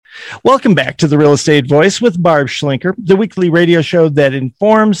Welcome back to the Real Estate Voice with Barb Schlinker, the weekly radio show that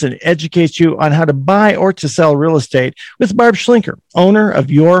informs and educates you on how to buy or to sell real estate with Barb Schlinker, owner of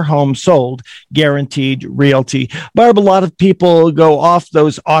Your Home Sold Guaranteed Realty. Barb, a lot of people go off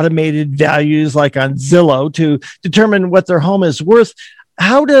those automated values like on Zillow to determine what their home is worth.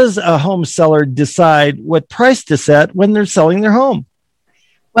 How does a home seller decide what price to set when they're selling their home?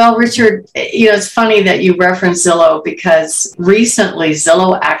 Well, Richard, it's funny that you reference Zillow because recently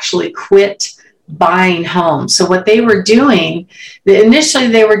Zillow actually quit buying homes. So what they were doing, initially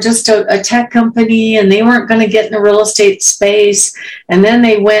they were just a tech company and they weren't going to get in the real estate space. And then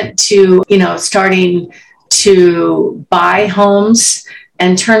they went to, starting to buy homes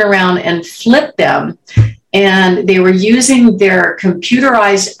and turn around and flip them. And they were using their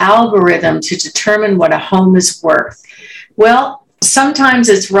computerized algorithm to determine what a home is worth. Well, sometimes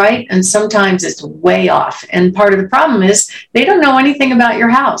it's right and sometimes it's way off. And part of the problem is they don't know anything about your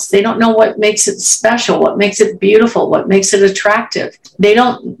house. They don't know what makes it special, what makes it beautiful, what makes it attractive. They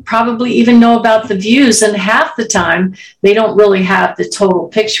don't probably even know about the views. And half the time, they don't really have the total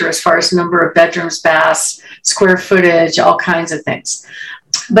picture as far as number of bedrooms, baths, square footage, all kinds of things.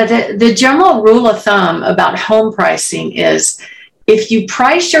 But the general rule of thumb about home pricing is if you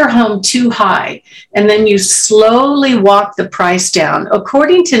price your home too high and then you slowly walk the price down,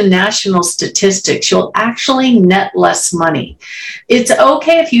 according to national statistics, you'll actually net less money. It's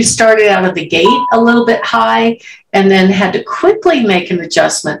okay if you started out of the gate a little bit high and then had to quickly make an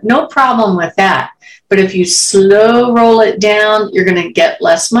adjustment. No problem with that. But if you slow roll it down, you're going to get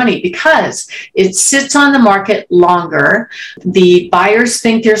less money because it sits on the market longer. The buyers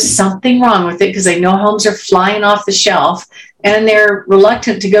think there's something wrong with it because they know homes are flying off the shelf and they're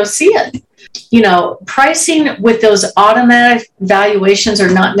reluctant to go see it. Pricing with those automatic valuations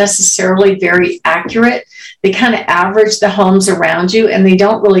are not necessarily very accurate. They kind of average the homes around you and they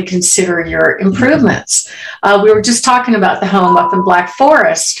don't really consider your improvements. We were just talking about the home up in Black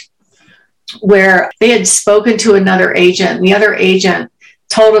Forest, where they had spoken to another agent. And the other agent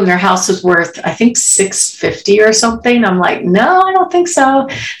told them their house was worth, I think, $650 or something. I'm like, no, I don't think so.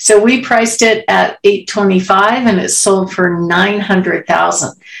 So we priced it at $825 and it sold for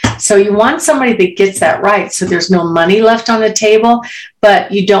 $900,000. So you want somebody that gets that right. So there's no money left on the table,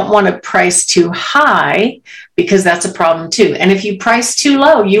 but you don't want to price too high because that's a problem too. And if you price too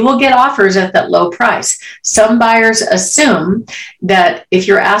low, you will get offers at that low price. Some buyers assume that if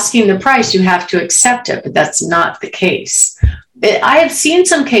you're asking the price, you have to accept it, but that's not the case. I have seen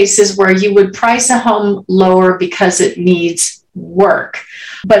some cases where you would price a home lower because it needs work.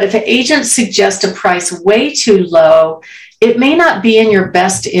 But if an agent suggests a price way too low, it may not be in your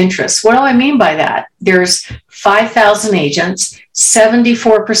best interest. What do I mean by that? There's 5,000 agents.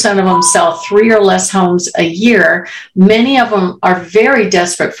 74% of them sell 3 or less homes a year. Many of them are very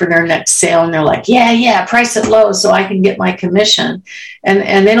desperate for their next sale. And they're like, yeah, price it low so I can get my commission.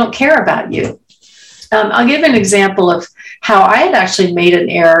 And they don't care about you. I'll give an example of how I had actually made an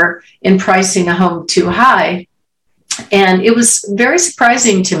error in pricing a home too high. And it was very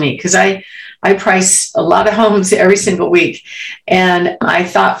surprising to me because I price a lot of homes every single week. And I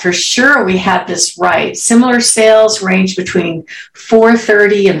thought for sure we had this right. Similar sales range between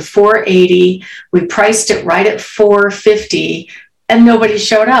 $430 and $480. We priced it right at $450 and nobody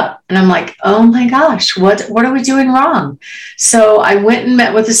showed up. And I'm like, oh my gosh, what are we doing wrong? So I went and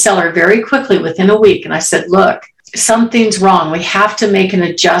met with the seller very quickly within a week. And I said, look, something's wrong. We have to make an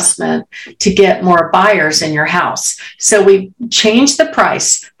adjustment to get more buyers in your house. So we changed the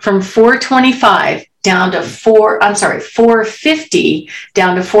price from $425 down to $450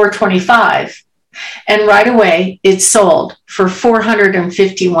 down to $425. And right away it sold for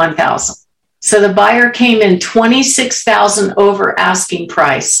 $451,000. So the buyer came in $26,000 over asking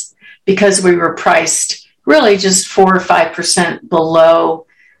price because we were priced really just 4 or 5% below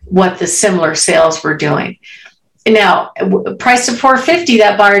what the similar sales were doing. Now, priced at $450,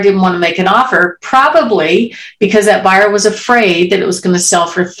 that buyer didn't want to make an offer, probably because that buyer was afraid that it was going to sell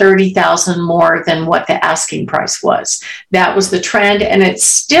for $30,000 more than what the asking price was. That was the trend, and it's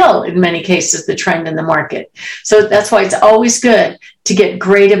still, in many cases, the trend in the market. So that's why it's always good to get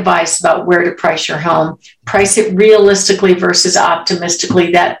great advice about where to price your home. Price it realistically versus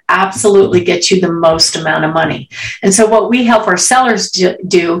optimistically. That absolutely gets you the most amount of money. And so what we help our sellers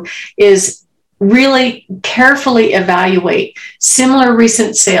do is really carefully evaluate similar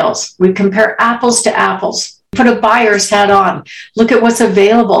recent sales. We compare apples to apples, put a buyer's hat on, look at what's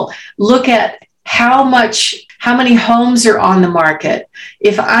available, look at how many homes are on the market.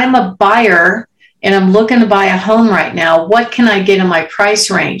 If I'm a buyer and I'm looking to buy a home right now, what can I get in my price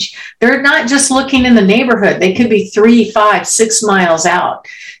range? They're not just looking in the neighborhood. They could be 3, 5, 6 miles out.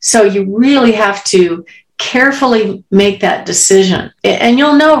 So you really have to carefully make that decision. And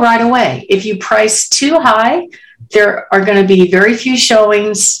you'll know right away. If you price too high, there are going to be very few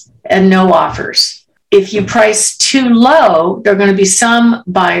showings and no offers. If you price too low, there are going to be some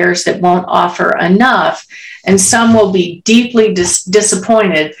buyers that won't offer enough, and some will be deeply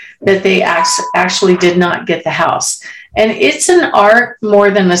disappointed that they actually did not get the house. And it's an art more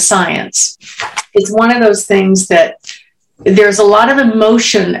than a science. It's one of those things that there's a lot of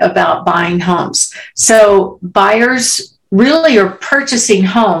emotion about buying homes. So buyers really are purchasing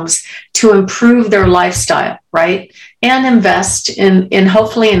homes to improve their lifestyle, right? And invest in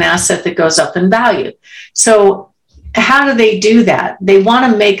hopefully an asset that goes up in value. So how do they do that? They want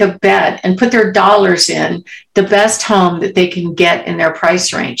to make a bet and put their dollars in the best home that they can get in their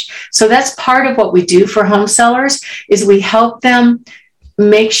price range. So that's part of what we do for home sellers, is we help them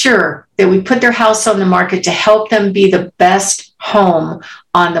make sure that we put their house on the market to help them be the best home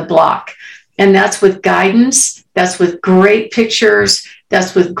on the block. And that's with guidance, that's with great pictures,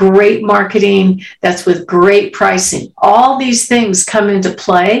 that's with great marketing, that's with great pricing. All these things come into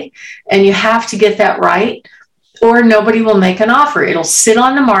play, and you have to get that right, or nobody will make an offer. It'll sit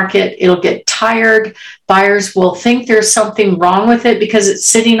on the market, it'll get tired. Buyers will think there's something wrong with it because it's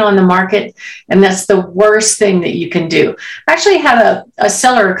sitting on the market, and that's the worst thing that you can do. I actually had a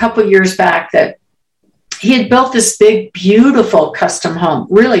seller a couple of years back that he had built this big, beautiful custom home,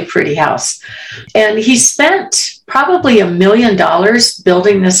 really pretty house. And he spent probably $1 million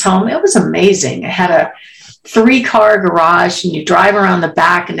building this home. It was amazing. It had a 3-car garage, and you drive around the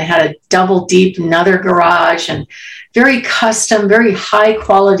back, and it had a double deep another garage, and very custom, very high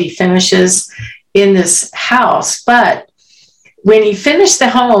quality finishes in this house. But when he finished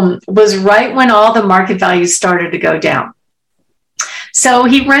the home was right when all the market values started to go down. So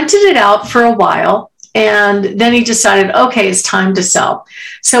he rented it out for a while, and then he decided, okay, it's time to sell.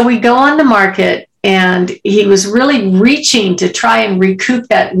 So we go on the market, and he was really reaching to try and recoup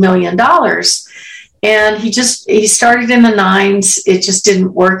that $1 million. And he started in the 9s. It just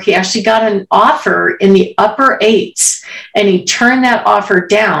didn't work. He actually got an offer in the upper 8s, and he turned that offer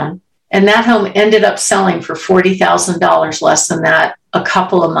down. And that home ended up selling for $40,000 less than that a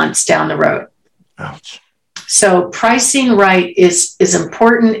couple of months down the road. Ouch. So pricing right is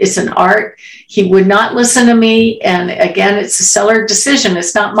important. It's an art. He would not listen to me. And again, it's a seller decision.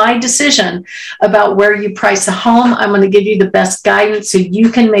 It's not my decision about where you price a home. I'm going to give you the best guidance so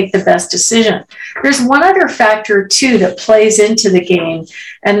you can make the best decision. There's one other factor too that plays into the game,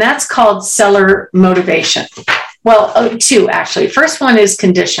 and that's called seller motivation. Well, 2 actually. First one is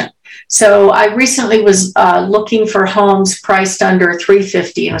condition. So I recently was looking for homes priced under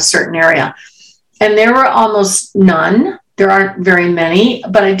 $350 in a certain area. And there were almost none. There aren't very many,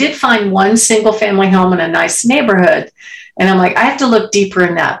 but I did find one single family home in a nice neighborhood. And I'm like, I have to look deeper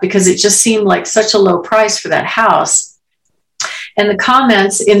in that because it just seemed like such a low price for that house. And the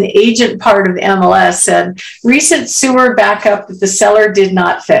comments in the agent part of the MLS said, recent sewer backup that the seller did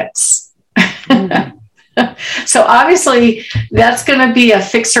not fix. So obviously that's going to be a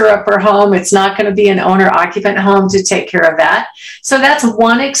fixer-upper home. It's not going to be an owner-occupant home to take care of that. So that's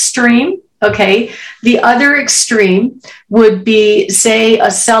one extreme. Okay. The other extreme would be, say,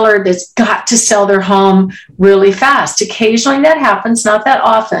 a seller that's got to sell their home really fast. Occasionally that happens, not that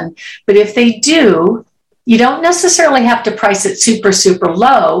often. But if they do, you don't necessarily have to price it super, super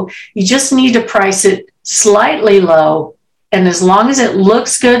low. You just need to price it slightly low. And as long as it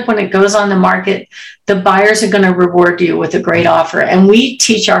looks good when it goes on the market, the buyers are going to reward you with a great offer. And we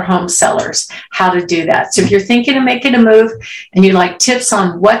teach our home sellers how to do that. So if you're thinking of making a move and you like tips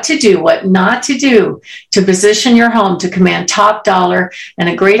on what to do, what not to do to position your home to command top dollar and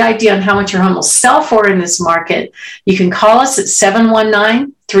a great idea on how much your home will sell for in this market, you can call us at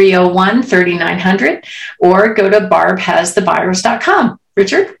 719-301-3900 or go to barbhasthebuyers.com.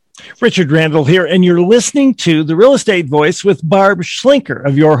 Richard? Richard Randall here, and you're listening to The Real Estate Voice with Barb Schlinker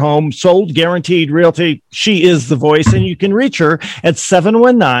of Your Home Sold Guaranteed Realty. She is the voice, and you can reach her at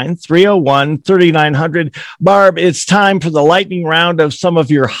 719-301-3900. Barb, it's time for the lightning round of some of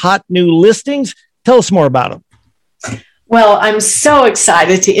your hot new listings. Tell us more about them. Well, I'm so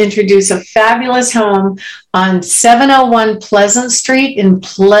excited to introduce a fabulous home on 701 Pleasant Street in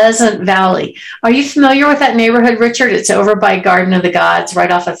Pleasant Valley. Are you familiar with that neighborhood, Richard? It's over by Garden of the Gods, right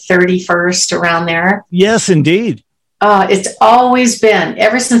off of 31st, around there. Yes, indeed. It's always been,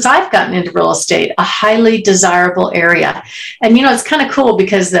 ever since I've gotten into real estate, a highly desirable area. And, you know, it's kind of cool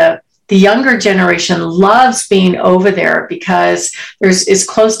because the the younger generation loves being over there because it's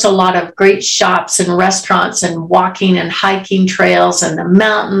close to a lot of great shops and restaurants and walking and hiking trails and the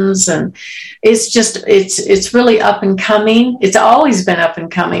mountains. And it's really up and coming. It's always been up and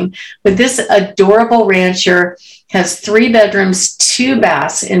coming, but this adorable rancher has 3 bedrooms, 2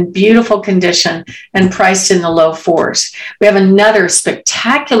 baths in beautiful condition and priced in the low 4s. We have another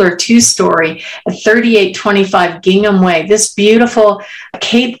spectacular 2-story at 3825 Gingham Way. This beautiful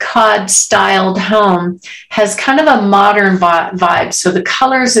Cape Cod styled home has kind of a modern vibe. So the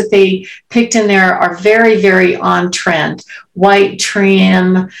colors that they picked in there are very, very on trend. White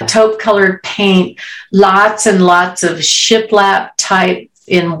trim, taupe colored paint, lots and lots of shiplap type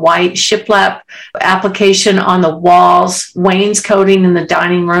in white shiplap application on the walls, wainscoting in the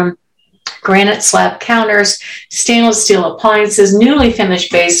dining room, granite slab counters, stainless steel appliances, newly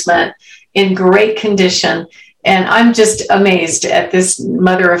finished basement in great condition. And I'm just amazed at this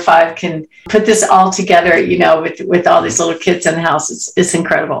mother of 5 can put this all together, with all these little kids in the house. It's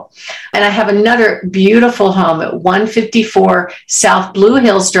incredible. And I have another beautiful home at 154 South Blue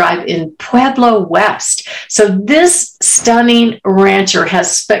Hills Drive in Pueblo West. So this stunning rancher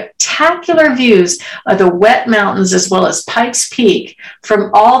has spectacular views of the Wet Mountains as well as Pikes Peak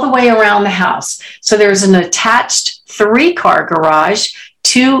from all the way around the house. So there's an attached 3-car garage,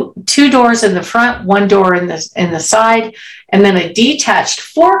 two doors in the front, 1 door in the side, and then a detached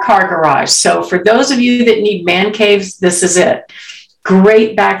 4-car garage. So for those of you that need man caves, this is it.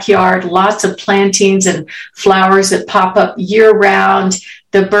 Great backyard, lots of plantings and flowers that pop up year round.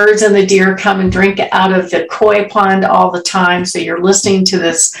 The birds and the deer come and drink out of the koi pond all the time. So you're listening to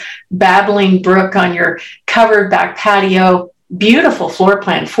this babbling brook on your covered back patio. Beautiful floor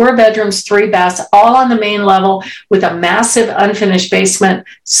plan, 4 bedrooms, 3 baths, all on the main level with a massive unfinished basement,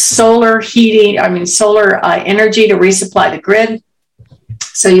 solar energy to resupply the grid.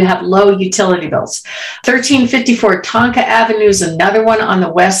 So you have low utility bills. 1354 Tonka Avenue is another one on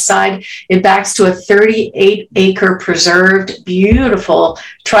the west side. It backs to a 38-acre preserved, beautiful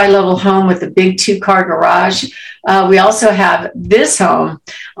tri-level home with a big 2-car garage. We also have this home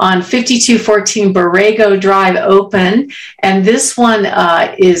on 5214 Borrego Drive open. And this one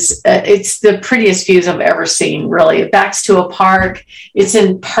it's the prettiest views I've ever seen, really. It backs to a park. It's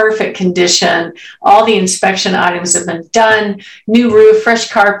in perfect condition. All the inspection items have been done. New roof,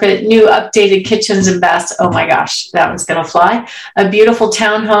 fresh carpet, new updated kitchens and baths. Oh my gosh, that one's going to fly. A beautiful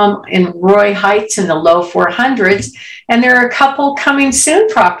townhome in Roy Heights in the low 400s. And there are a couple coming soon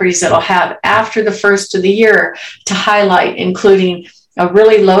properties that'll have after the first of the year to highlight, including a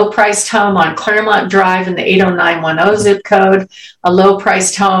really low-priced home on Claremont Drive in the 80910 zip code, a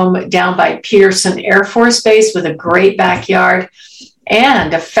low-priced home down by Peterson Air Force Base with a great backyard,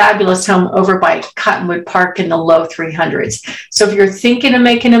 and a fabulous home over by Cottonwood Park in the low 300s. So if you're thinking of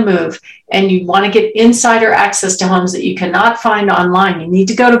making a move and you want to get insider access to homes that you cannot find online, you need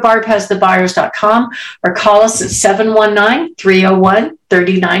to go to barbhasthebuyers.com or call us at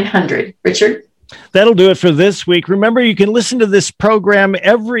 719-301-3900. Richard? That'll do it for this week. Remember, you can listen to this program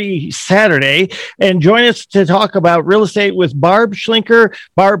every Saturday and join us to talk about real estate with Barb Schlinker,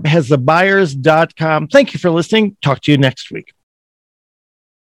 barbhasthebuyers.com. Thank you for listening. Talk to you next week.